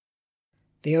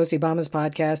The OC Bombers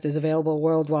podcast is available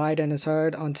worldwide and is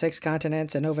heard on 6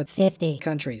 continents and over 50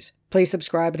 countries. Please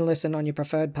subscribe and listen on your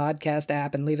preferred podcast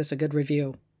app and leave us a good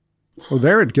review. Oh,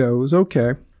 there it goes.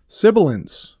 Okay.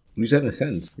 Sibilance. You said in a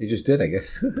sentence. You just did, I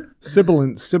guess.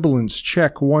 Sibilance.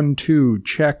 Check 1 2.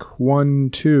 Check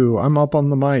 1 2. I'm up on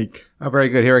the mic. Oh, very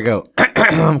good. Here we go.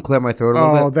 Clear my throat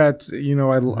a little bit. Oh, that's,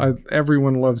 I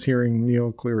everyone loves hearing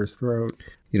Neil clear his throat.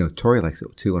 Tori likes it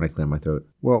too when I clear my throat.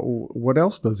 Well, what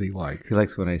else does he like? He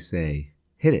likes when I say,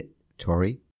 hit it,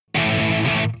 Tori.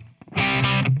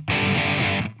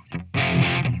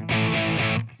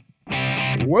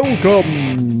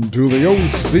 Welcome to the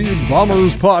OC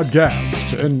Bombers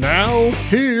podcast. And now,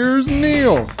 here's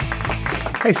Neil.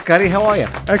 Hey, Scotty, how are you?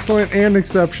 Excellent and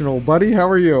exceptional. Buddy, how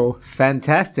are you?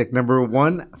 Fantastic. Number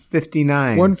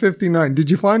 159. 159. Did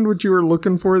you find what you were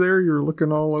looking for there? You were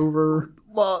looking all over.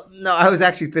 Well, no, I was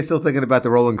actually still thinking about the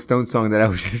Rolling Stones song that I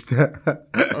was just...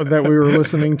 that we were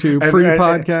listening to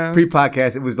pre-podcast?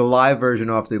 Pre-podcast. It was the live version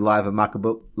off the live thing,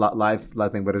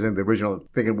 but it was in the original,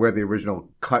 thinking where the original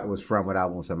cut was from, what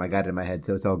album was from. I got it in my head,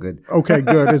 so it's all good. Okay,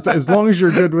 good. As long as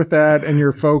you're good with that and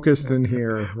you're focused in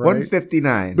here, right?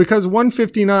 159. Because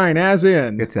 159, as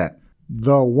in... It's that.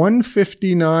 The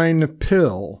 159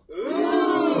 pill.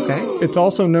 Okay. It's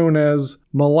also known as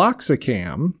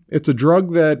meloxicam. It's a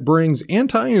drug that brings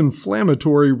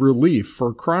anti-inflammatory relief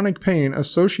for chronic pain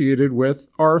associated with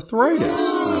arthritis.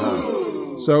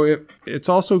 So it's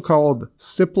also called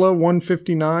Cipla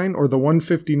 159 or the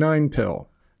 159 pill.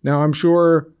 Now, I'm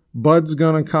sure Bud's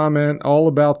going to comment all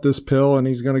about this pill, and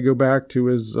he's going to go back to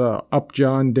his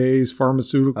Upjohn days,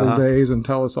 pharmaceutical days, and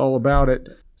tell us all about it.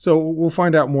 So we'll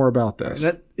find out more about this.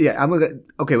 With this, I'm gonna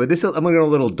go a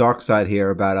little dark side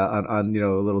here about a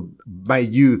little my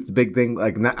youth. The big thing,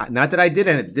 like not that I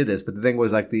did this, but the thing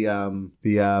was like it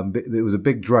was a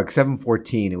big drug,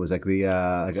 714. It was like the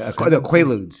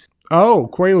Quaaludes. Oh,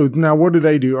 Quaaludes. Now, what do?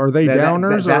 Are they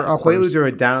downers or uppers? Quaaludes are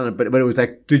a downer, but it was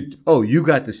like, you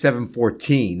got the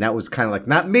 714. That was kind of like,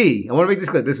 not me. I want to make this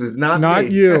clear. This was not me.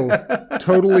 Not you.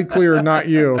 Totally clear, not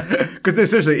you. Because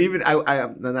seriously, even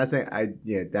I'm not saying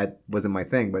that wasn't my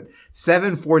thing, but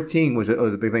 714 was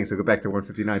a big thing. So go back to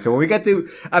 159. So when we get to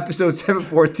episode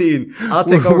 714, I'll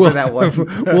take over for that one.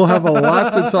 We'll have a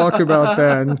lot to talk about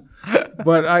then.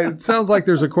 But it sounds like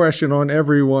there's a question on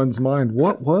everyone's mind.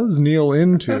 What was Neil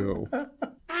into?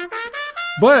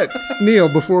 But, Neil,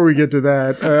 before we get to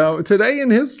that, today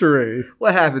in history.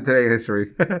 What happened today in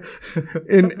history?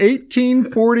 In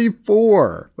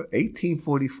 1844.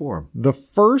 1844. The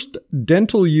first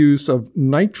dental use of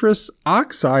nitrous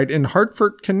oxide in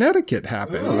Hartford, Connecticut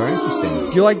happened. Oh, very interesting.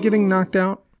 Do you like getting knocked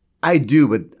out? I do,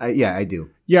 but I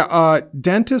do. Yeah,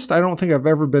 dentist, I don't think I've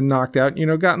ever been knocked out.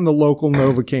 Gotten the local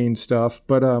Novocaine stuff,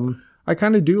 but I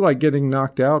kind of do like getting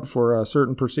knocked out for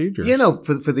certain procedures.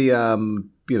 For the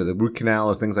the root canal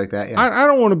or things like that. Yeah. I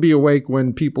don't want to be awake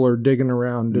when people are digging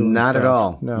around doing Not stuff. at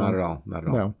all. No. Not at all. Not at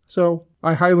all. No. So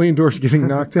I highly endorse getting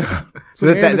knocked out.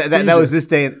 So that was this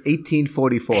day in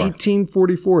 1844.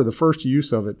 1844, the first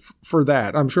use of it for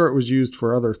that. I'm sure it was used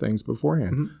for other things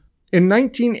beforehand. Mm-hmm. In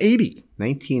 1980.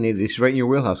 1980. This is right in your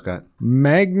wheelhouse, Scott.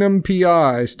 Magnum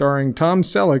P.I. starring Tom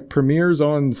Selleck premieres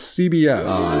on CBS.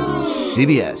 On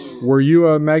CBS. Were you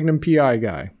a Magnum P.I.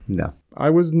 guy? No. I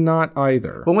was not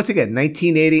either. Well, once again,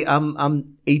 1980,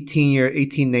 I'm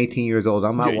 19 years old.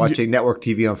 I'm not watching network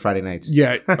TV on Friday nights.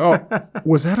 Yeah. Oh,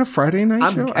 was that a Friday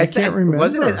night show? I can't remember.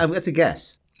 Wasn't it? That's a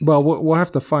guess. Well, we'll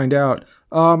have to find out.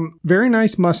 Very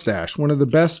nice mustache. One of the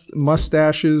best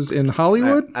mustaches in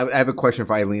Hollywood. I have a question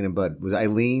for Eileen and Bud. Was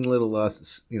Eileen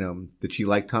did she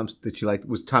like Tom?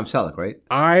 Was Tom Selleck, right?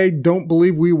 I don't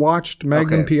believe we watched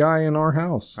Magnum P.I. in our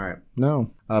house. All right.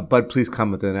 No. Bud, please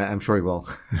comment on that. I'm sure he will.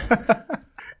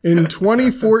 In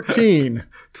 2014.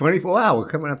 24. Wow, we're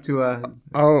coming up to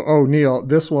Oh, Neil,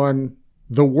 this one.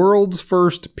 The world's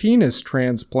first penis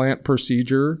transplant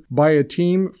procedure by a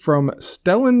team from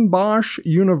Stellenbosch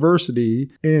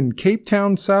University in Cape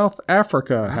Town, South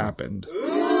Africa happened.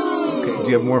 Okay. Do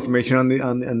you have more information on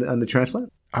the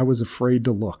transplant? I was afraid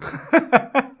to look.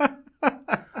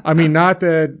 I mean, not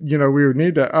that, we would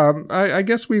need to. I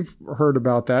guess we've heard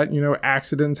about that.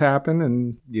 Accidents happen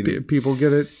and people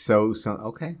get it. So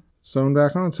okay. Sewn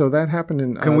back on. So that happened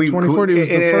in 2040. It was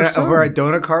the first time. Of our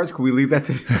donor cards, can we leave that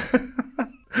to...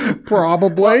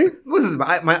 Probably. Listen,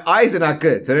 my eyes are not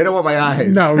good, so they don't want my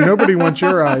eyes. No, nobody wants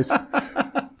your eyes. All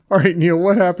right, Neil,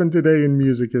 what happened today in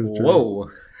music history? Whoa.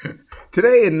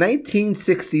 Today in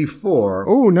 1964.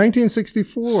 Oh,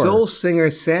 1964. Soul singer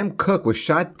Sam Cooke was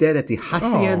shot dead at the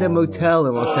Hacienda Motel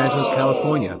in Los Angeles,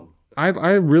 California.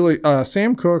 I really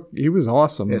Sam Cooke, he was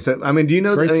awesome. Yeah, so, I mean, do you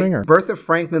know Great that singer. Bertha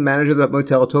Franklin, manager of that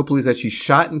motel, told police that she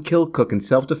shot and killed Cook in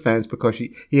self-defense because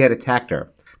he had attacked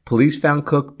her. Police found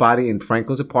Cook's body in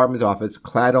Franklin's apartment office,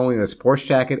 clad only in a sports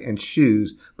jacket and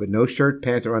shoes, but no shirt,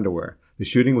 pants, or underwear. The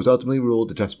shooting was ultimately ruled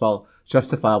a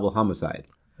justifiable homicide.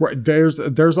 Right, there's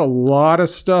a lot of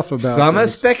stuff about Some have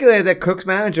this. speculated that Cook's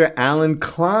manager, Alan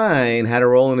Klein, had a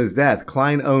role in his death.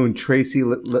 Klein owned Tracy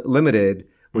Limited,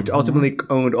 which ultimately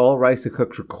owned all rights to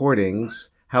Cook's recordings.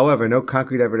 However, no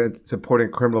concrete evidence supporting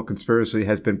criminal conspiracy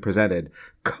has been presented.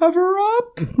 Cover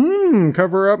up?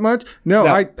 Cover up much? No,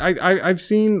 No. I've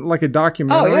seen like a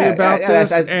documentary about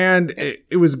this, and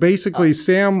it was basically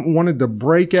Sam wanted to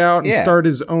break out and start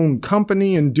his own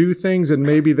company and do things, and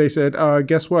maybe they said,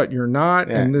 guess what, you're not,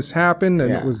 and this happened,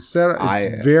 and it was set up.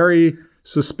 It's very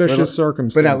suspicious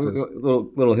circumstances. But now,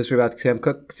 little history about Sam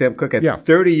Cooke. Sam Cooke had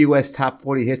 30 U.S. top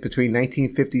 40 hits between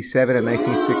 1957 and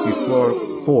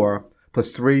 1964,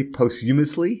 plus 3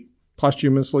 posthumously.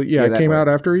 Yeah, it came out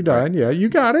after he died. Yeah, you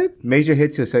got it. Major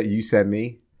hits You Send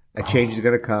Me, A Change Is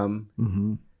Gonna Come.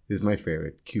 This is my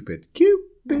favorite. Cupid.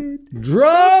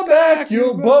 Draw back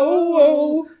your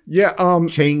bow. Yeah,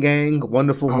 Chain Gang,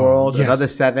 Wonderful World, Another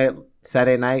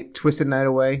Saturday Night, Twisted Night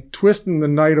Away. Twisting the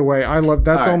Night Away. I love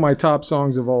that's all my top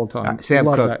songs of all time. Sam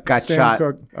love Cooke that. got Sam shot.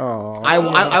 Cooke. Oh, I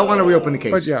want to reopen the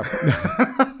case. but yeah.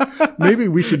 Maybe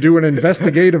we should do an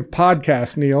investigative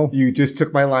podcast, Neil. You just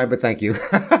took my line, but thank you.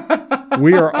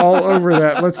 We are all over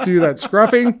that. Let's do that.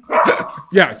 Scruffy?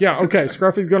 Yeah, okay.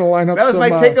 Scruffy's going to line up That was some, my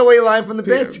takeaway line from the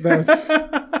bit.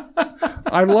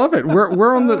 I love it.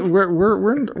 We're on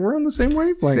the same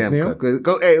wavelength, Sam Neil. Cooke.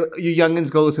 Go, hey, you youngins,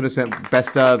 go listen to Sam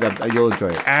Best of. You'll enjoy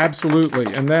it.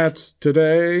 Absolutely. And that's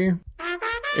Today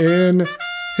in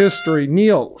History.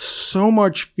 Neil, so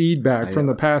much feedback from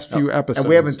the past few episodes. And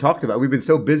we haven't talked about it. We've been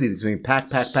so busy between pack.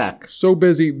 So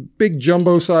busy. Big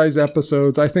jumbo-sized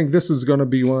episodes. I think this is going to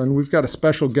be one. We've got a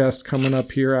special guest coming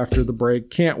up here after the break.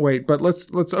 Can't wait. But let's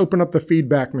open up the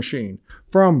feedback machine.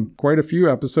 From quite a few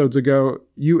episodes ago,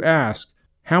 you asked,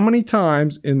 how many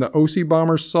times in the OC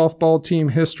Bombers softball team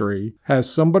history has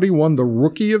somebody won the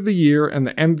Rookie of the Year and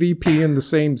the MVP in the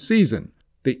same season?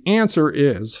 The answer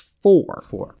is 4.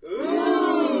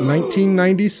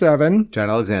 1997, John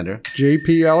Alexander.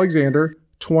 J.P. Alexander.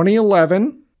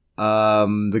 2011,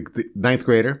 The ninth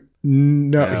grader.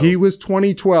 no, he was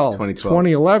 2012.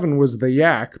 2011 was the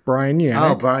Yak, Brian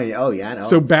Yannick. Oh, Brian. Oh, yeah, I know.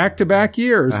 So back-to-back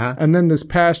years. And then this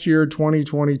past year,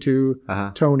 2022,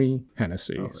 Tony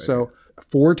Hennessy. So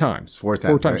 4 times. 4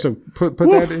 times. Right. So put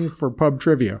that in for pub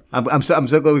trivia. I'm so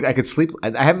glad I could sleep. I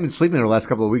haven't been sleeping in the last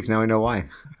couple of weeks. Now I know why.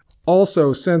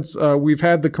 Also, since we've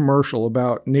had the commercial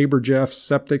about Neighbor Jeff's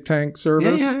septic tank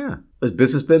service, Yeah. Has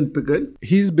business been good?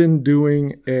 he's been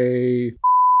doing a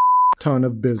ton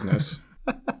of business.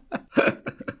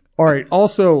 All right.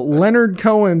 Also, Leonard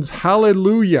Cohen's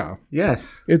Hallelujah.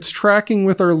 Yes. It's tracking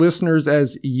with our listeners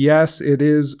as yes, it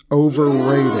is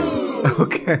overrated.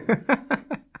 Okay.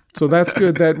 So that's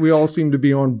good that we all seem to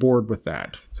be on board with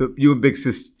that. So you and Big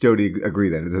Sis Jody agree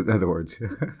then, in other words.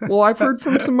 Well, I've heard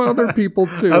from some other people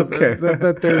too Okay.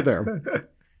 that they're there.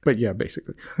 But yeah,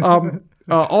 basically.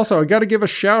 Also, I got to give a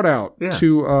shout out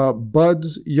to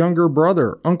Bud's younger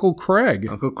brother, Uncle Craig.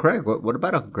 Uncle Craig. What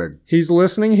about Uncle Craig? He's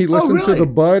listening. He listened to really? the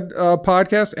Bud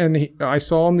podcast, and I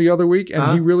saw him the other week,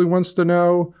 and he really wants to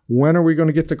know, when are we going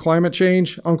to get to climate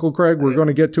change? Uncle Craig, we're going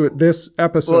to get to it this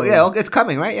episode. Well, yeah, it's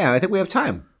coming, right? Yeah, I think we have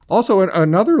time. Also,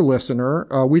 another listener,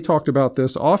 we talked about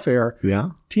this off air, Yeah.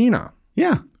 Tina.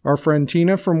 Yeah. Our friend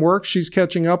Tina from work, she's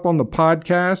catching up on the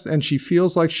podcast, and she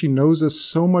feels like she knows us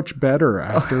so much better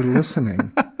after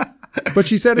listening. But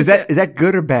she said, Is that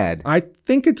good or bad? I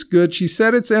think it's good. She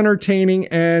said it's entertaining,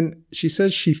 and she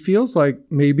says she feels like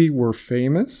maybe we're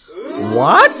famous.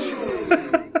 What?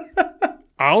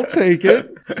 I'll take it.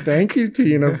 Thank you,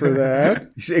 Tina, for that.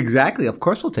 Exactly. Of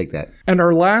course we'll take that. And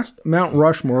our last Mount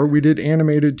Rushmore, we did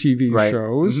animated TV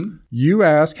shows. You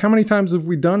asked, how many times have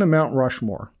we done a Mount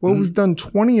Rushmore? Well, we've done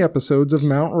 20 episodes of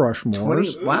Mount Rushmore.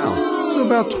 Wow. So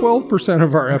about 12%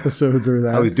 of our episodes are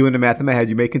that. I was doing the math in my head.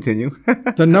 You may continue.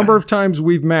 The number of times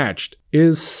we've matched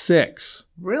is 6.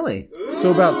 Really? So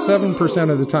about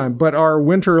 7% of the time. But our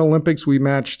Winter Olympics, we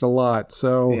matched a lot.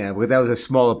 So Yeah, but that was a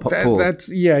smaller pool.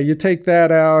 you take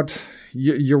that out,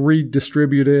 you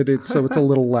redistribute it, so it's a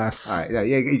little less. All right. Yeah,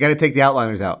 you got to take the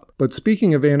outliners out. But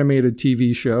speaking of animated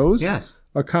TV shows, Yes.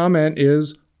 a comment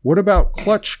is, what about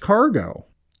Clutch Cargo?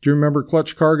 Do you remember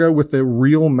Clutch Cargo with the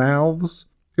real mouths?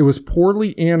 It was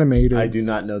poorly animated. I do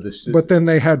not know this. But then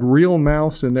they had real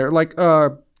mouths in there. Like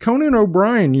Conan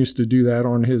O'Brien used to do that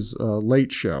on his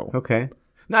Late Show. Okay.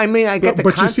 No, I mean I get the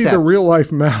but concept. you see the real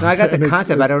life mouth. No, I got the and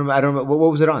concept. I don't know.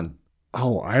 What was it on?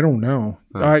 Oh, I don't know.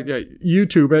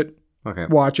 YouTube it. Okay.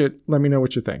 Watch it. Let me know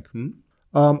what you think. Hmm?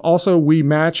 Also, we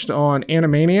matched on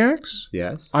Animaniacs.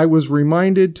 Yes. I was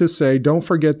reminded to say, don't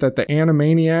forget that the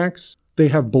Animaniacs, they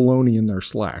have bologna in their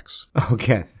slacks.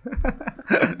 Okay.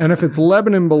 And if it's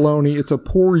Lebanon bologna, it's a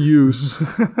poor use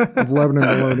of Lebanon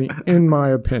bologna, in my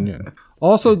opinion.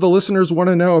 Also, the listeners want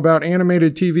to know about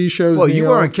animated TV shows. Well, you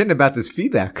Neil. weren't kidding about this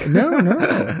feedback.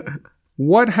 No.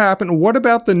 What happened? What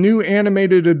about the new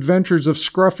animated adventures of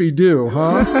Scruffy Doo,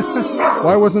 huh?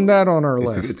 Why wasn't that on our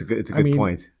list? It's a good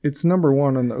point. It's number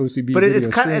one on the OCB. But video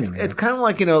it's kind of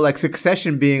like like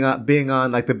Succession being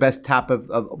on like the best top of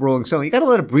Rolling Stone. You got to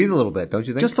let it breathe a little bit, don't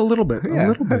you think? Just a little bit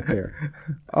there.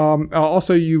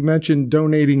 Also, you mentioned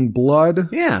donating blood.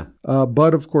 Yeah.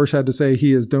 Bud, of course, had to say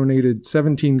he has donated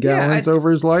 17 gallons over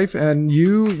his life, and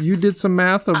you did some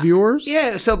math of yours.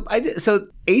 Yeah. So I did. So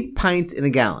 8 pints in a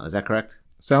gallon. Is that correct?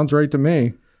 Sounds right to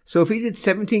me. So if he did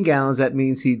 17 gallons, that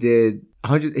means he did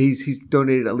 100. He's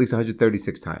donated at least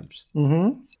 136 times.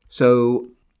 Mm-hmm. So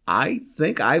I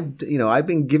think I've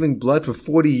been giving blood for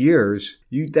 40 years.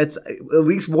 That's at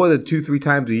least more than 2-3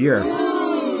 times a year.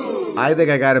 I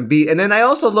think I got him beat. And then I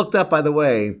also looked up, by the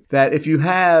way, that if you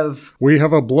have we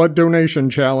have a blood donation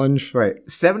challenge. Right.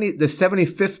 The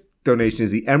 75th donation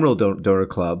is the Emerald Donor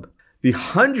Club. The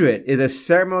 100 is a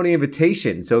ceremony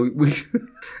invitation. So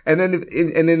and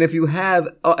then if you have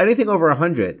anything over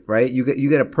 100, right? You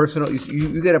get a personal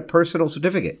you get a personal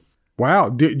certificate. Wow,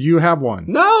 do you have one?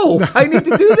 No, I need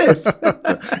to do this.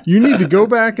 You need to go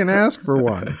back and ask for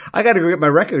one. I got to go get my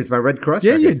records, my Red Cross.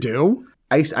 Yeah, records. you do.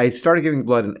 I started giving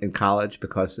blood in college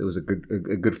because it was a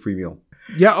good free meal.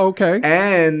 Yeah, okay.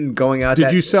 And going out.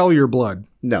 Did you sell your blood?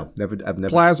 No, never. I've never.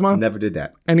 Plasma? Never did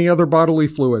that. Any other bodily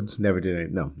fluids? Never did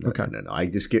it. No. Okay. No. I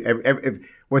just get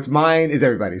what's mine is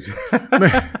everybody's.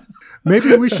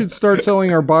 Maybe we should start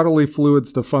selling our bodily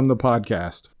fluids to fund the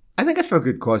podcast. I think that's for a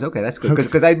good cause. Okay, that's good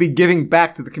because I'd be giving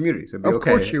back to the community. So it'd be Of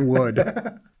okay. course you would.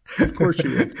 Of course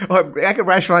you would. Oh, I could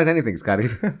rationalize anything, Scotty.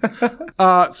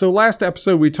 So last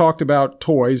episode we talked about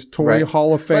toys, Right.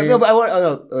 Hall of Fame. No,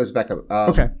 but let's back up.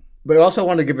 Okay. But I also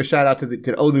wanted to give a shout out to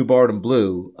the old new Bard and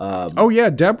Blue. Oh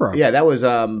yeah, Deborah. Yeah, that was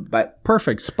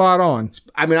Perfect, spot on.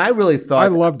 I mean, I really thought I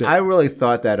loved it. I really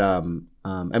thought that I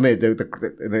mean,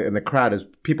 the crowd is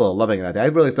people are loving it out there. I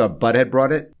really thought Bud had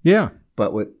brought it, Yeah,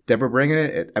 but with Deborah bringing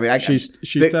it, I mean, she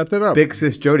stepped it up. Big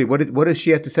sis Jody, what does she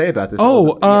have to say about this?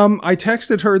 Oh, I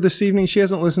texted her this evening. She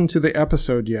hasn't listened to the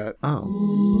episode yet.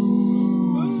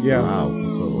 Oh, Yeah. wow,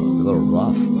 it's a little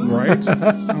rough, Right?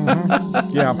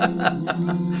 Mhm. Yeah.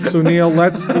 So Neil,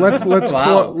 let's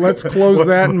Wow. let's close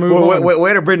that and move on.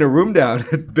 Way to bring the room down,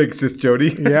 big sis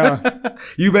Jody. Yeah.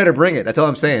 You better bring it. That's all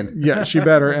I'm saying. Yeah, she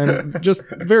better. And just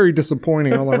very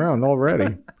disappointing all around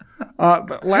already.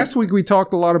 But last week we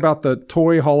talked a lot about the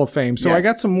Toy Hall of Fame. So Yes. I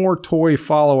got some more toy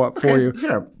follow-up for you.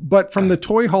 Sure. But from the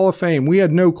Toy Hall of Fame, we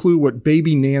had no clue what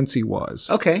Baby Nancy was.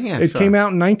 Okay, yeah. It sure. came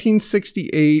out in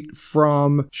 1968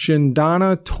 from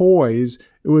Shindana Toys.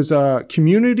 It was a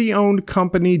community-owned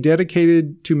company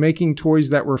dedicated to making toys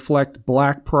that reflect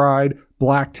Black pride,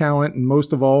 Black talent, and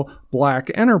most of all, Black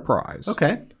enterprise.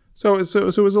 Okay. So it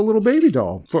was a little baby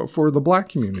doll for the Black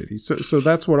community. So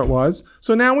that's what it was.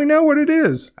 So now we know what it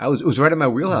is. It was right in my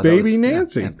wheelhouse. Baby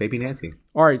Nancy. Yeah, Baby Nancy.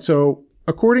 All right, so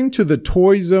according to the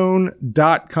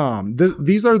toyzone.com,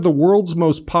 these are the world's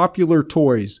most popular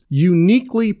toys,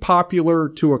 uniquely popular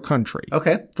to a country.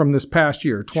 Okay. From this past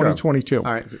year, 2022.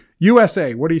 All right.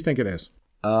 USA, what do you think it is?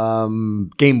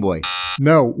 Game Boy.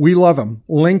 No, we love them.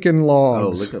 Lincoln Oh,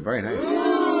 Logs. look, very nice.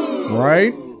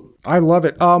 Right? I love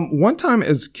it. One time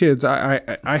as kids, I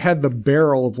had the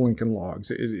barrel of Lincoln Logs.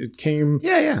 It came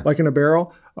Yeah. like in a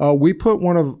barrel. We put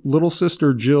one of little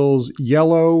sister Jill's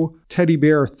yellow teddy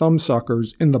bear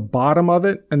thumbsuckers in the bottom of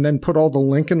it and then put all the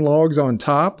Lincoln Logs on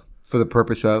top For the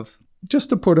purpose of? just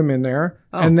to put them in there.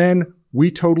 Oh. And then we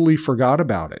totally forgot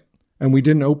about it. And we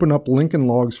didn't open up Lincoln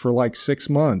Logs for like 6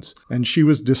 months. And she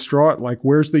was distraught, like,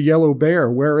 where's the yellow bear?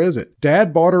 Where is it?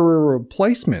 Dad bought her a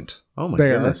replacement Oh, my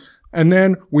bear. goodness. And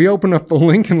then we open up the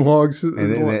Lincoln Logs.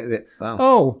 Wow.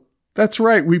 Oh, that's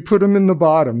right. We put them in the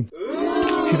bottom.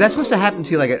 See, that's supposed to happen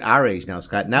to you like at our age now,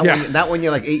 Scott. Not when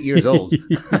you're like 8 years old.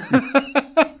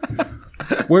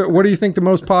 What do you think the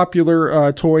most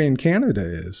popular toy in Canada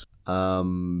is?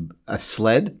 A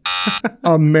sled?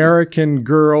 American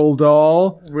Girl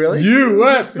doll. Really?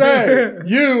 USA!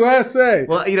 USA!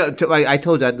 Well, I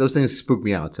told you those things spook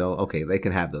me out. So, okay, they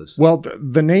can have those. Well,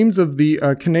 the names of the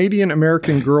Canadian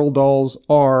American Girl dolls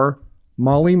are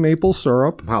Molly Maple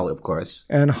Syrup Holly, of course.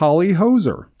 and Holly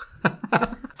Hoser.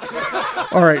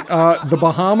 All right. The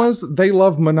Bahamas, they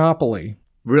love Monopoly.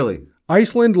 Really?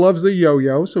 Iceland loves the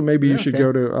yo-yo, so maybe you should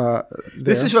go to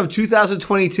This is from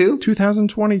 2022?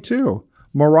 2022.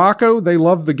 Morocco, they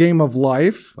love the game of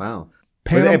life. Wow.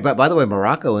 But by the way,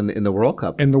 Morocco in the World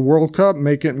Cup. In the World Cup,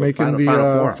 making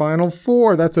the Final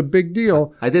Four. That's a big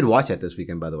deal. I did watch that this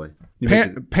weekend, by the way.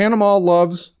 Panama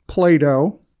loves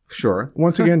Play-Doh. Sure.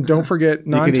 Once again, don't forget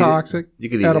non-toxic, you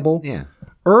can eat edible. it. Yeah.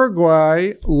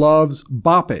 Uruguay loves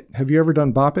Bop It. Have you ever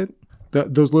done Bop It?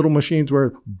 Those little machines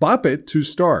where Bop It to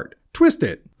start. Twist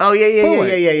it. Oh,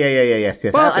 yes.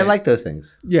 I like those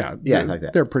things. Yeah. I like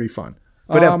that. They're pretty fun.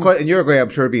 But of course, in Uruguay, I'm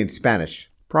sure it'd be in Spanish.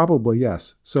 Probably,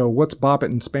 yes. So what's Bop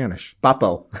It in Spanish?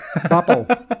 Bapo. Bapo.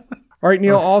 All right,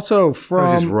 Neil, also from...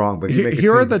 I was just wrong, but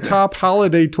here are the top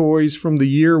holiday toys from the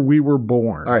year we were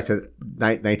born. All right, so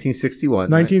 1961.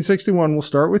 1961, we'll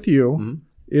start with you. Mm-hmm.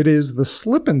 It is the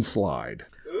Slip and Slide.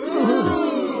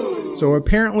 So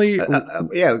apparently...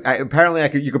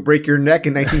 apparently you could break your neck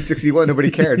in 1961. Nobody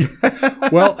cared.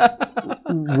 Well,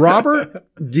 Robert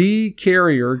D.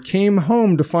 Carrier came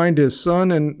home to find his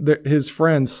son and his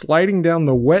friends sliding down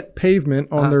the wet pavement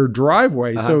on their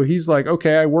driveway. So he's like,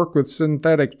 okay, I work with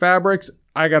synthetic fabrics.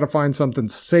 I got to find something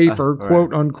safer,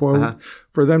 quote unquote,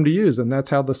 for them to use. And that's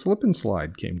how the Slip and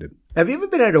Slide came to. Have you ever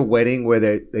been at a wedding where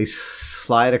they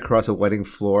slide across a wedding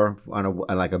floor on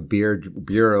a beer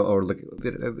or like?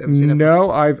 Ever seen no,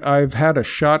 I've had a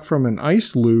shot from an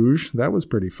ice luge. That was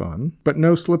pretty fun, but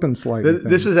no slip and slide.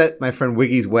 This was at my friend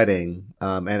Wiggy's wedding,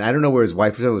 and I don't know where his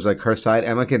wife was. It was like her side.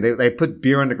 And like they put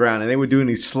beer on the ground and they were doing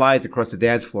these slides across the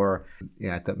dance floor.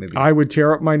 Yeah, I thought maybe I would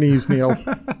tear up my knees, Neil.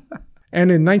 And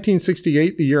in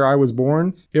 1968, the year I was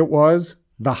born, it was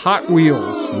the Hot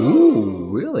Wheels. Ooh,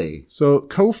 really? So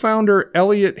co-founder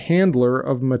Elliot Handler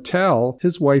of Mattel,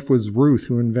 his wife was Ruth,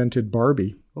 who invented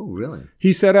Barbie. Oh, really?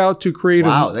 He set out to create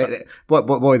boy,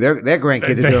 their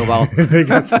grandkids are doing well.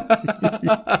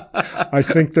 I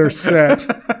think they're set.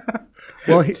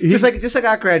 Well, just like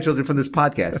our grandchildren from this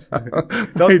podcast.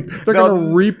 They're going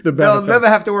to reap the benefits. They'll never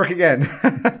have to work again.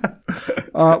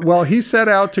 Well, he set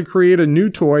out to create a new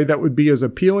toy that would be as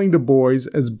appealing to boys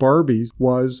as Barbie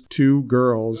was to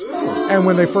girls. And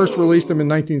when they first released them in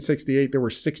 1968, there were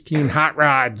 16 hot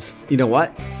rods. You know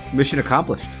what? Mission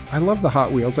accomplished. I love the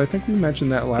Hot Wheels. I think we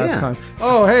mentioned that last time.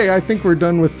 Oh, hey, I think we're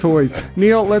done with toys.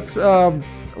 Neil, let's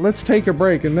take a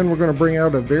break, and then we're going to bring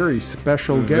out a very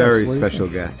special guest. Very special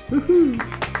guest.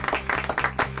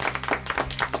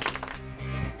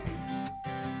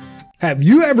 Have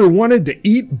you ever wanted to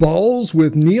eat balls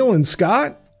with Neil and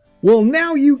Scott? Well,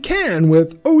 now you can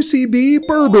with OCB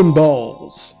Bourbon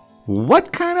Balls.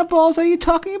 What kind of balls are you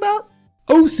talking about?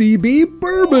 OCB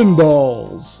Bourbon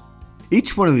Balls.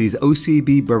 Each one of these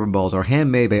OCB bourbon balls are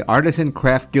handmade by Artisan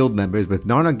Craft Guild members with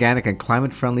non-organic and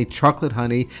climate-friendly chocolate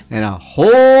honey and a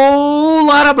whole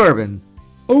lot of bourbon.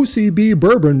 OCB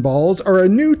Bourbon Balls are a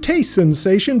new taste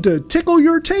sensation to tickle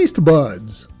your taste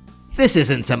buds. This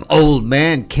isn't some old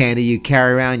man candy you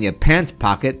carry around in your pants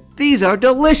pocket. These are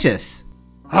delicious.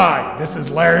 Hi, this is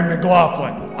Larry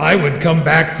McLaughlin. I would come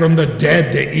back from the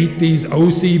dead to eat these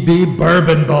OCB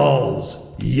bourbon balls.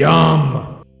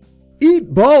 Yum.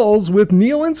 Eat balls with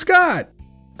Neil and Scott.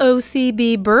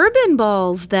 OCB bourbon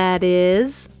balls, that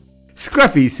is.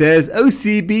 Scruffy says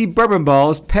OCB bourbon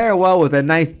balls pair well with a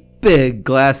nice big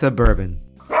glass of bourbon.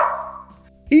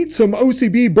 Eat some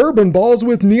OCB bourbon balls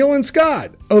with Neil and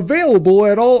Scott. Available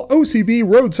at all OCB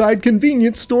roadside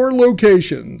convenience store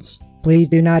locations. Please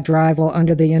do not drive while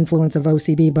under the influence of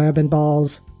OCB bourbon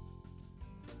balls.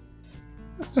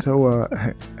 So,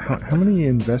 how many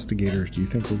investigators do you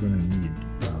think we're going to need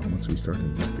once we start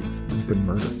investigating open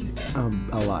murder cases?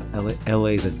 A lot. LA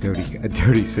is a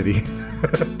dirty city.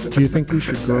 Do you think we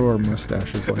should grow our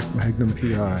mustaches like Magnum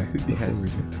P.I.?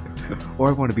 Yes. Or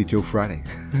I want to be Joe Friday.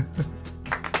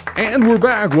 And we're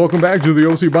back. Welcome back to the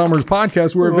OC Bombers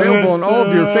podcast. We're available on all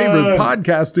of your favorite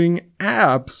podcasting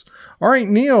apps. All right,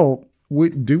 Neil,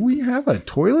 do we have a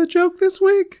toilet joke this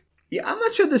week? Yeah, I'm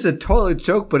not sure this is a toilet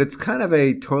joke, but it's kind of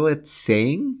a toilet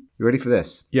saying. You ready for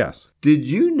this? Yes. Did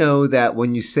you know that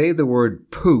when you say the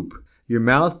word poop, your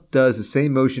mouth does the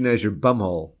same motion as your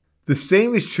bumhole? The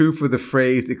same is true for the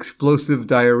phrase explosive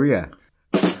diarrhea.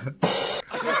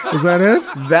 Is that it?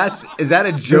 Is that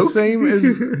a joke? The same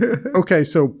as... Okay,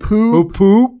 so poop.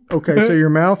 Poop. Okay, so your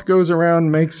mouth goes around,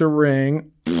 makes a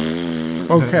ring.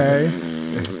 Okay.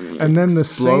 And then the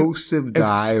explosive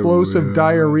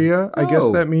diarrhea. I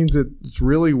guess that means it's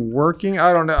really working.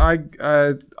 I don't know.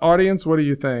 Audience, what do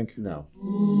you think? No.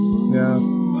 Yeah,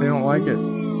 they don't like it.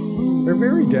 They're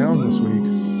very down this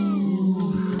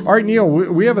week. All right, Neil,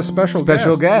 we have a special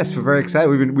guest. We're very excited.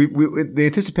 The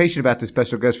anticipation about this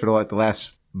special guest for the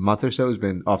last month or so has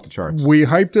been off the charts. We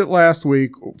hyped it last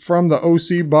week from the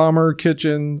OC Bomber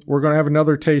Kitchen. We're going to have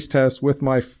another taste test with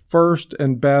my first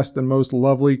and best and most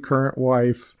lovely current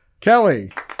wife,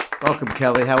 Kelly. Welcome,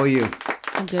 Kelly. How are you?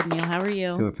 I'm good, Neil. How are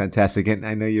you? Doing fantastic. And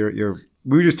I know you're.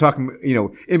 We were just talking,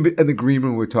 in the green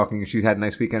room. We were talking. She had a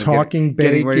nice weekend.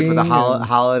 Getting ready for the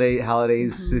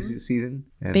holidays season.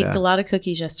 And, baked a lot of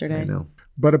cookies yesterday. I know.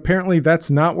 But apparently, that's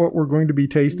not what we're going to be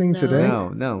tasting today.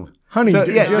 No. Honey,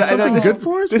 do you have something good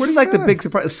for us? This is like the big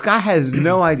surprise. Scott has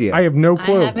no idea. I have no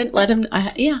clue. I haven't let him.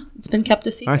 it's been kept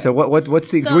a secret. All right. So what's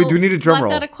the? Do we need a drum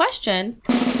roll? I've got a question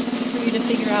for you to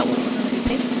figure out what we're going to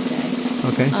be tasting today.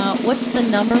 Okay. What's the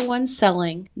number one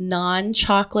selling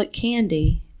non-chocolate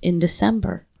candy in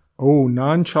December? Oh,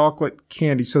 non-chocolate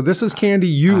candy. So this is candy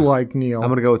you like, Neil. I'm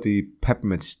going to go with the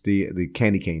peppermints, the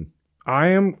candy cane. I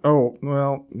am. Oh,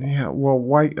 well, yeah. Well,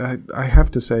 why? I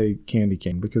have to say candy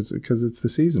cane because it's the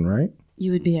season, right?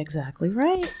 You would be exactly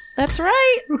right. That's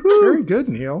right. Very good,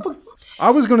 Neil. I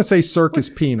was going to say circus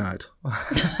peanut.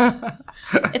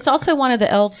 It's also one of the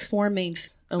elves' four main,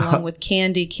 along with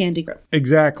candy.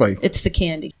 Exactly. It's the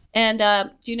candy. And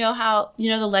do you know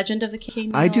the legend of the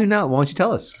candy? I do not. Why don't you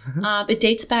tell us? It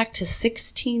dates back to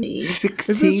 1680. Is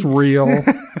this real?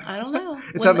 I don't know.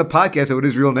 It's on the podcast, so it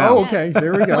is real now. Oh, okay.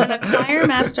 There we go. When a choir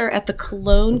master at the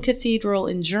Cologne Cathedral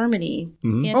in Germany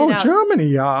handed out Germany,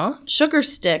 yeah. sugar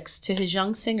sticks to his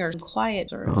young singers in quiet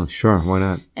service. Oh, sure. Why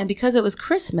not? And because it was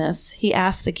Christmas, he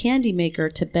asked the candy maker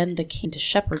to bend the cane to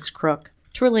shepherd's crook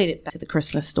to relate it back to the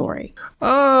Christmas story.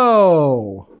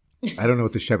 Oh. I don't know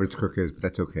what the shepherd's crook is, but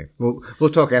that's okay. We'll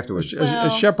talk afterwards.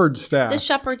 A shepherd's staff. The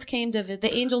shepherds came to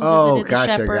the angels visited the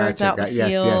shepherds out in the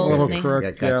field. Yes, little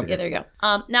crook. Gotcha. Yeah, there you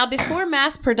go. Now, before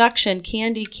mass production,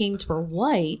 candy canes were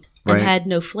white and had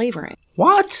no flavoring.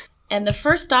 What? And the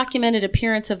first documented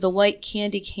appearance of the white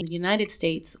candy cane in the United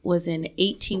States was in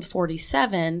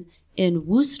 1847 in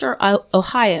Wooster,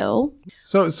 Ohio.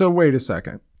 So wait a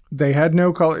second. They had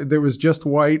no color. There was just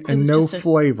white and no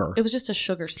flavor. It was just a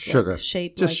sugar stick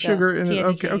shaped just like sugar a in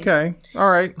candy it. Okay. All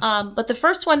right. But the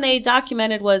first one they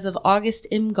documented was of August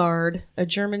Imgard, a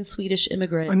German-Swedish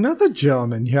immigrant. Another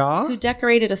German, yeah. Who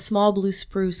decorated a small blue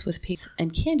spruce with peace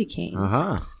and candy canes.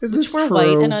 Is this which were true?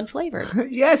 white and unflavored.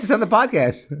 Yes, it's on the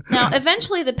podcast. Now,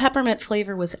 eventually the peppermint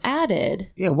flavor was added.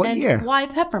 Yeah, what year? Why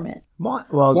peppermint? Well,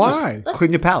 why? Just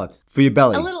clean your palate for your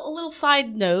belly. A little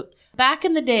side note. Back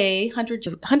in the day, hundreds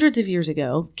of years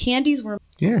ago, candies were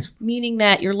meaning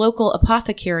that your local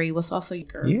apothecary was also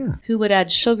who would add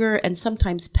sugar and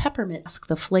sometimes peppermint to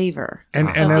the flavor and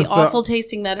of as the awful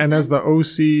tasting medicine. And as the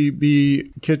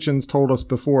OCB kitchens told us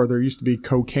before, there used to be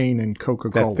cocaine in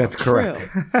Coca-Cola. That's correct.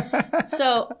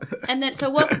 So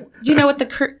what? Do you know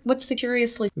what's the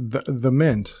curiously the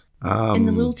mint in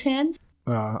the little tins?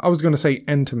 I was going to say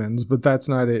Entenmann's, but that's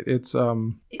not it. It's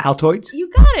Altoids. You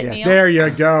got it, Neil. There you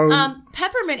go.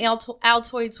 Peppermint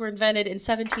Altoids were invented in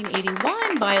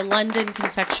 1781 by a London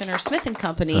confectioner Smith &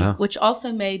 Company, which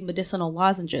also made medicinal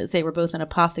lozenges. They were both an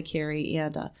apothecary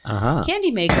and a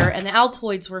candy maker, and the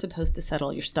Altoids were supposed to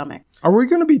settle your stomach. Are we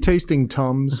going to be tasting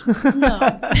Tums?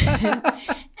 No.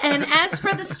 And as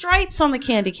for the stripes on the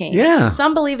candy canes,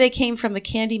 some believe they came from the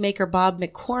candy maker Bob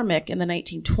McCormick in the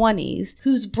 1920s,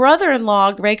 whose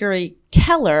brother-in-law, Gregory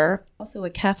Keller, also a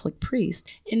Catholic priest,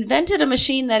 invented a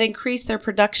machine that increased their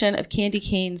production of candy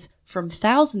canes from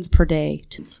thousands per day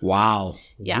to... Wow.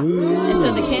 Yeah. And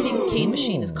so the candy cane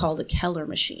machine is called a Keller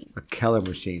machine. A Keller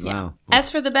machine. Yeah. Wow. As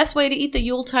for the best way to eat the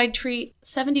Yuletide treat,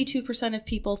 72% of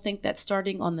people think that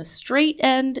starting on the straight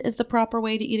end is the proper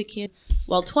way to eat a candy,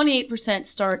 while 28%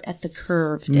 start at the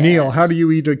curved end. Neil, how do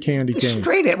you eat a candy cane?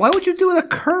 Straight edge. Why would you do it a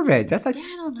curved edge? That's like...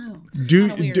 I don't know.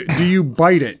 Do you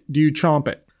bite it? Do you chomp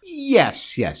it? Yes.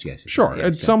 Sure.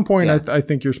 At some point, I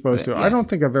think you're supposed to. I don't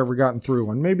think I've ever gotten through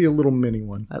one. Maybe a little mini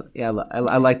one. I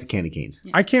like the candy canes.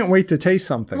 I can't wait to taste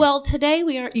something. Well, today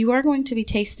you are going to be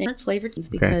tasting flavored ones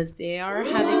because they do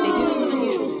have some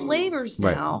unusual flavors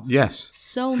now. Right. Yes.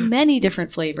 So many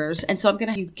different flavors, and so I'm going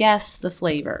to have you guess the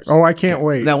flavors. Oh, I can't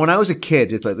wait. Now, when I was a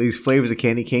kid, it's like these flavors of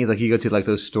candy canes, like you go to like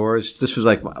those stores. This was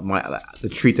like the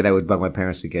treat that I would bug my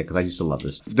parents to get because I used to love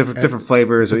this. Different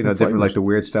flavors, or different like the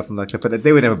weird stuff and like that. But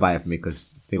they would never buy it for me because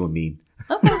they were mean.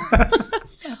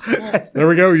 Okay. There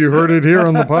we go. You heard it here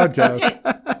on the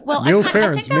podcast. Well, Neil's I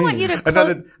parents think I want you to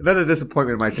another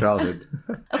disappointment in my childhood.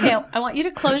 Okay, I want you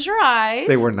to close your eyes.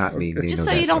 They were not mean. Just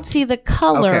so you don't see the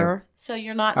color, so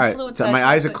you're not influenced by my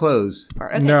eyes are closed.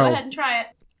 Okay, No. go ahead and try it.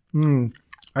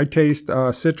 I taste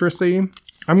citrusy.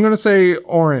 I'm going to say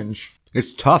orange.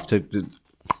 It's tough to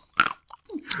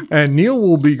And Neil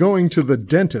will be going to the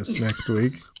dentist next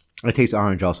week. I taste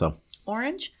orange also.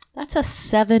 Orange? That's a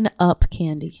 7-Up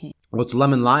candy cane. Well, it's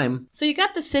lemon lime. So you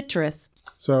got the citrus.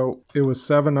 So it was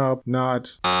 7-Up,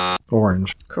 not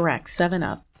orange. Correct.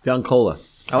 7-Up. Young cola.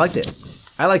 I liked it.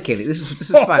 I like candy. This is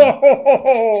fun.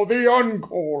 Oh, the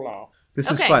Uncola. This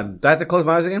is Okay. fun. Do I have to close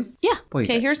my eyes again? Yeah. Wait.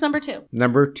 Okay, here's number 2.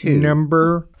 Number 2.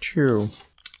 Number 2.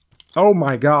 Oh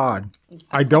my God.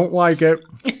 I don't like it.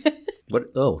 What?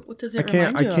 Oh. What does it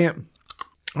remind you of?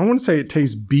 I want to say it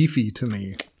tastes beefy to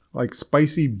me. Like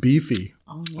spicy beefy.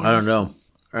 Oh, yes. I don't know.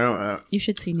 I don't. You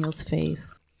should see Neil's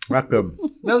face. Not good.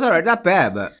 That was all right. Not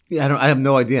bad, but yeah, I have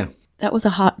no idea. That was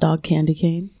a hot dog candy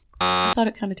cane. I thought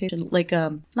it kind of tasted like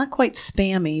not quite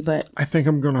spammy, but I think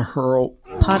I'm going to hurl.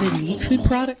 potted meat food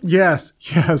product. Yes.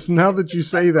 Now that you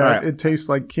say that, All right. it tastes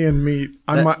like canned meat.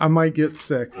 I might get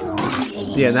sick.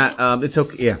 Yeah, not. It's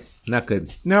okay. Yeah, not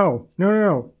good. No.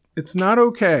 It's not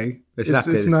okay. It's not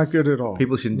good. It's not good at all.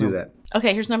 People shouldn't do that.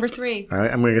 Okay, here's number 3. All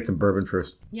right, I'm gonna get some bourbon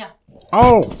first. Yeah.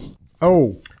 Oh.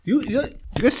 Your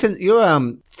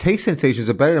taste sensations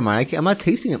are better than mine. I'm not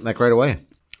tasting it like right away.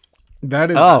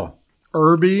 That is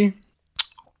herby.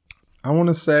 I want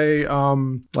to say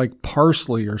like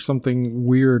parsley or something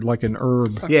weird like an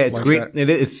herb. Yeah, it's like green. that.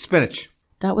 It's spinach.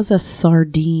 That was a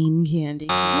sardine candy.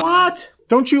 What?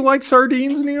 Don't you like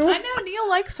sardines, Neil? I know Neil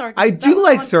likes sardines. I do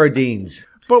like sardines.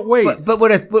 But wait. But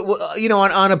on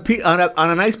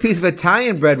a nice piece of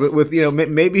Italian bread with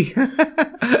maybe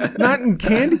Not in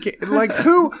candy cane. Like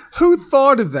who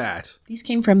thought of that? These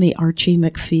came from the Archie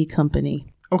McPhee Company.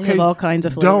 Okay. They have all kinds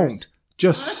of flavors. Don't.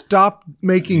 Just stop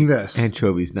making this.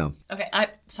 anchovies. No, Okay,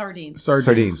 sardines.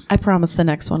 Sardines. I promise the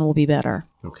next one will be better.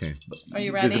 Okay. Are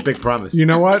you There's a ready? big promise. You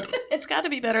know what? It's got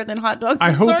to be better than hot dogs I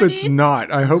and hope sardines. it's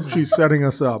not. I hope she's setting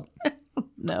us up.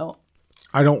 No.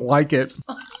 I don't like it.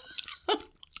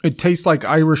 It tastes like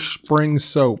Irish Spring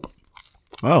soap.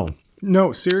 Oh,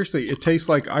 No, seriously, it tastes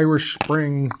like Irish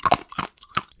Spring.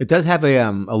 it does have a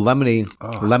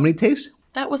lemony taste.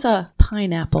 That was a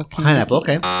pineapple candy. Pineapple.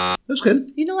 Okay, that's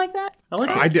good. You don't like that? I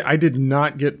like it. I did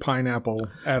not get pineapple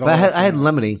at all. But I had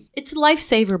lemony. It's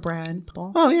Lifesaver brand.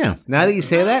 Oh yeah. Now that you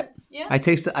say that, Yeah. I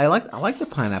taste it. I like the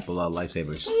pineapple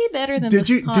Lifesavers. Way better than Did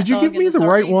the you hot dog give me and the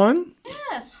right sardine. one?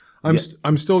 Yes.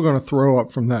 I'm still going to throw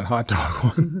up from that hot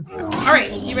dog one. All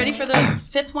right, you ready for the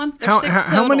 5th one? There's 6 How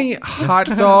total. many hot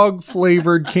dog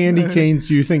flavored candy canes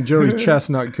do you think Joey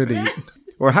Chestnut could eat?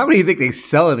 Or how many do you think they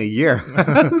sell in a year?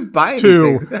 Who's buying these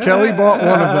 2. things? Kelly bought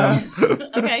one of them.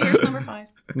 Okay, here's number 5.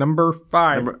 Number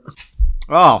 5.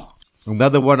 Oh,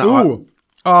 another one. Ooh,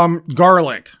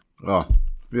 garlic. Oh,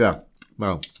 yeah.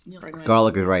 Well,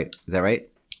 garlic is right. Is that right?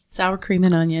 Sour cream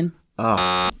and onion.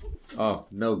 Oh,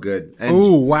 no good. And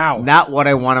Ooh, wow. not what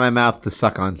I want in my mouth to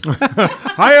suck on.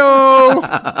 Hi-oh!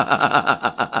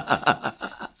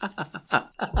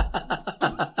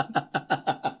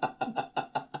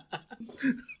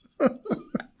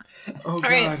 All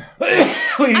right.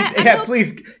 Please,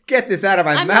 please get this out of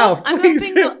my mouth. I'm please.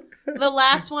 hoping the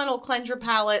last one will cleanse your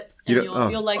palate, and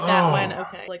you'll like that one.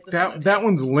 Okay, like this one. That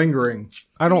one's lingering.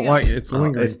 I don't like it. It's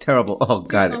lingering. It's terrible. Oh,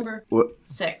 God. Number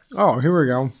 6. Oh, here we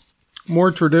go.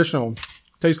 More traditional.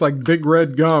 Tastes like Big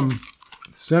Red gum.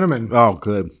 Cinnamon. Oh,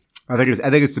 good. I think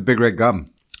it's the Big Red Gum.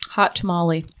 Hot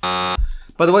tamale.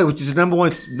 By the way, which is the number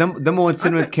one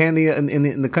cinnamon candy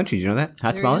in the country. Do you know that?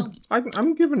 Hot There you tamale.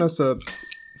 I'm giving us a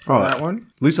for that one.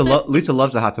 Lisa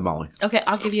loves the hot tamale. Okay,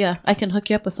 I'll give you. I can hook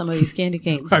you up with some of these candy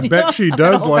canes. I bet she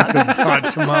does like the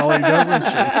hot tamale, doesn't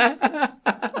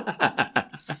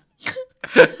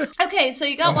she? Okay, so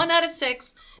you got 1 out of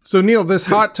 6. So Neil, this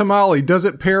hot tamale, does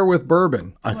it pair with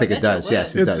bourbon? I think bet it does. you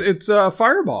Yes, would. it does. It's a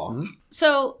Fireball.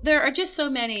 So there are just so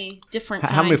many different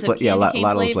How many kinds of candy a lot cane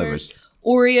of those flavors. flavors.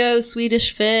 Oreo,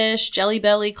 Swedish Fish, Jelly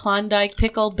Belly, Klondike,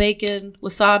 pickle, bacon,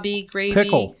 wasabi, gravy,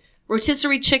 Pickle.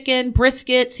 rotisserie chicken,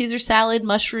 brisket, Caesar salad,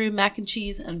 mushroom, mac and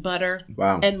cheese, and butter,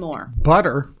 Wow. and more.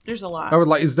 Butter. There's a lot. I would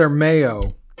like. Is there mayo?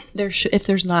 If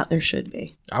there's not, there should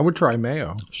be. I would try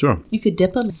mayo. Sure. You could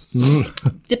dip them.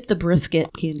 Dip the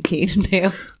brisket candy cane in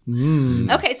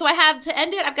mayo. Okay, so I have to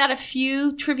end it. I've got a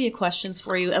few trivia questions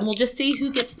for you, and we'll just see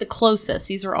who gets the closest.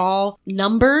 These are all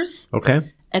numbers,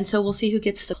 Okay. and so we'll see who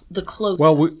gets the closest.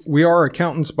 Well, we are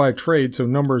accountants by trade, so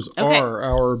numbers Okay. are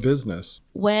our business.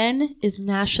 When is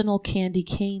National Candy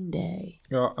Cane Day?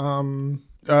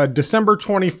 December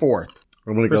 24th.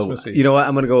 I'm gonna Christmas go. Eve. You know what?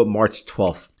 I'm gonna go with March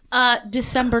 12th.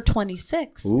 December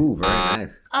 26th. Ooh, very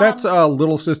nice. That's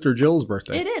little sister Jill's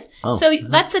birthday. It is. So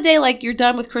that's the day like you're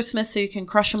done with Christmas, so you can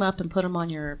crush them up and put them on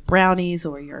your brownies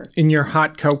or your... In your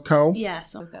hot cocoa.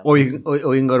 Yes. Or you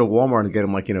can go to Walmart and get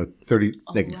them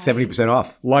 70%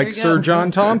 off. Like Sir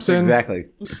John Thompson. Exactly.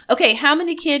 Okay, how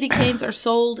many candy canes are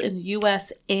sold in the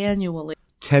U.S. annually?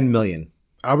 10 million.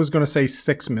 I was going to say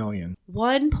 6 million.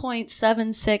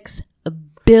 1.76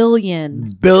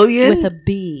 billion. Billion? With a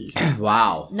B.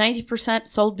 Wow. 90%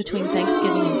 sold between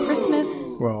Thanksgiving and Christmas.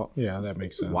 Well, yeah, that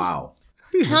makes sense. Wow.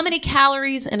 How many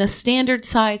calories in a standard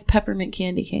size peppermint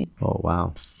candy cane? Oh,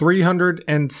 wow.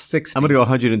 360. I'm going to go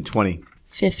 120.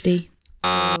 50.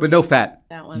 But no fat.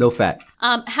 That one. No fat.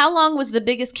 How long was the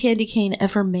biggest candy cane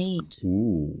ever made?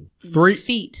 Ooh.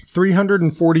 Feet.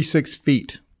 346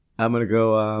 feet. I'm going to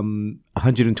go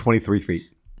 123 feet.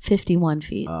 51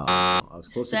 feet. I was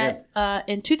close Set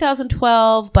in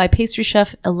 2012 by pastry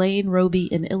chef Elaine Roby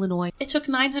in Illinois. It took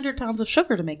 900 pounds of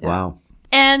sugar to make that. Wow.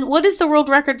 And what is the world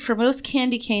record for most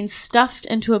candy canes stuffed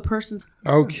into a person's...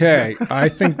 Okay, I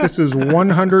think this is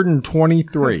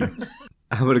 123.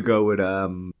 I'm going to go with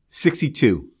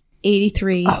 62.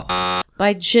 83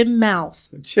 by Jim Mouth.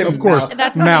 Of course,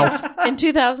 That's Mouth. in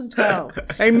 2012.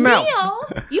 Hey, Mouth.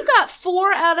 Neil, you got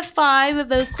 4 out of 5 of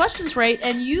those questions right,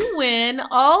 and you win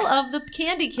all of the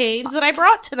candy canes that I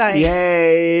brought tonight.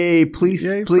 Yay! Please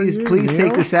Yay for you, take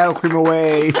Neil. the sour cream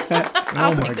away.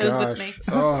 I'll take those with me.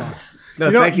 Oh. No,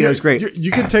 thank you. That was great.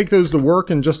 You could take those to work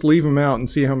and just leave them out and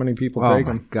see how many people take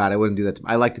my them. God, I wouldn't do that.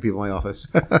 I like the people in my office.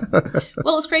 Well, it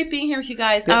was great being here with you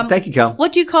guys. Thank you, Cal.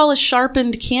 What do you call a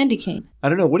sharpened candy cane? I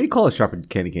don't know. What do you call a sharpened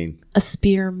candy cane? A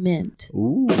spearmint.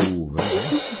 Ooh.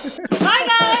 Bye,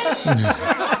 guys!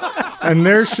 And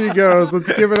there she goes.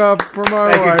 Let's give it up for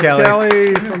my Thank you, wife,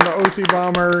 Kelly. from the OC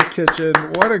Bomber Kitchen.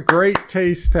 What a great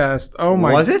taste test. Oh,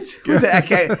 my. Was it?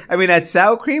 I mean, that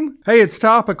sour cream? Hey, it's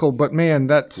topical, but man,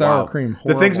 that sour cream,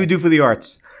 horrible. The things we do for the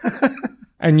arts.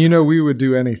 And we would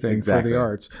do anything Exactly. for the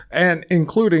arts. And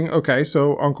including,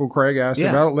 so Uncle Craig asked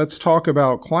about it. Let's talk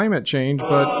about climate change.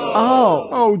 But,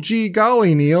 oh, gee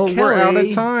golly, Neil, we're out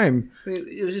of time.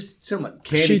 It was just so much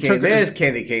candy cane. There's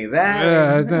candy cane. That.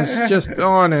 Yeah, that's just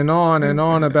on and on and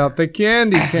on about the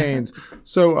candy canes.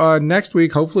 So next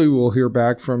week, hopefully we'll hear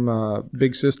back from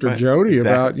Big Sister Jody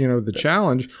about, the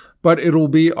challenge. But it'll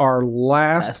be our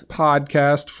last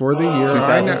podcast for the year.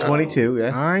 2022,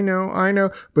 yes. I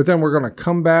know. But then we're going to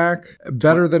come back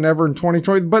better than ever in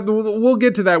 2020. But we'll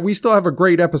get to that. We still have a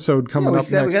great episode coming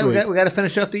up next week. We got to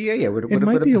finish off the year. Yeah, It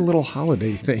might be a little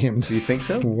holiday themed. Do you think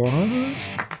so? What?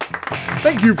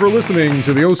 Thank you for listening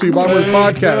to the OC Bombers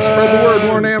podcast. Spread the word.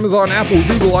 We're on Amazon, Apple,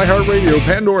 Google, iHeartRadio,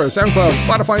 Pandora, SoundCloud,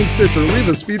 Spotify, and Stitcher. Leave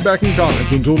us feedback and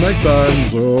comments. Until next time,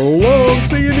 so long.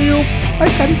 See you, Neil. Bye,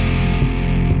 Scotty.